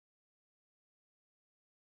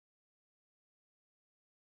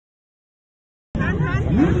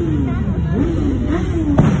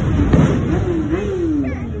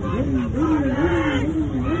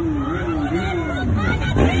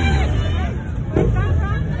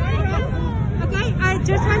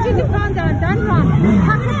Just want you to calm down, don't run.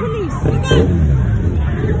 Fuck the police.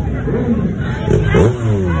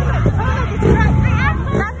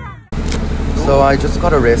 So I just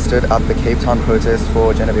got arrested at the Cape Town protest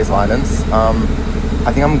for gender-based violence.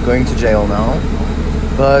 I think I'm going to jail now.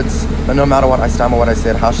 But no matter what, I stand by what I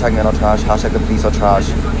said. Hashtag men are trash, hashtag the police are trash.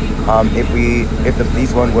 If the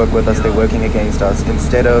police won't work with us, they're working against us.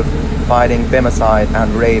 Instead of fighting femicide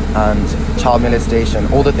and rape and child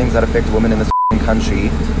molestation, all the things that affect women in this country,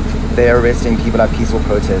 they're arresting people at peaceful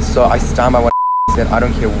protests. So I stand by what I said. I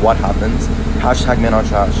don't care what happens. Hashtag men are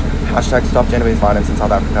trash. Hashtag stop gender-based violence in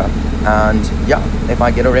South Africa. And yeah, if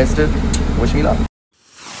I get arrested, wish me luck.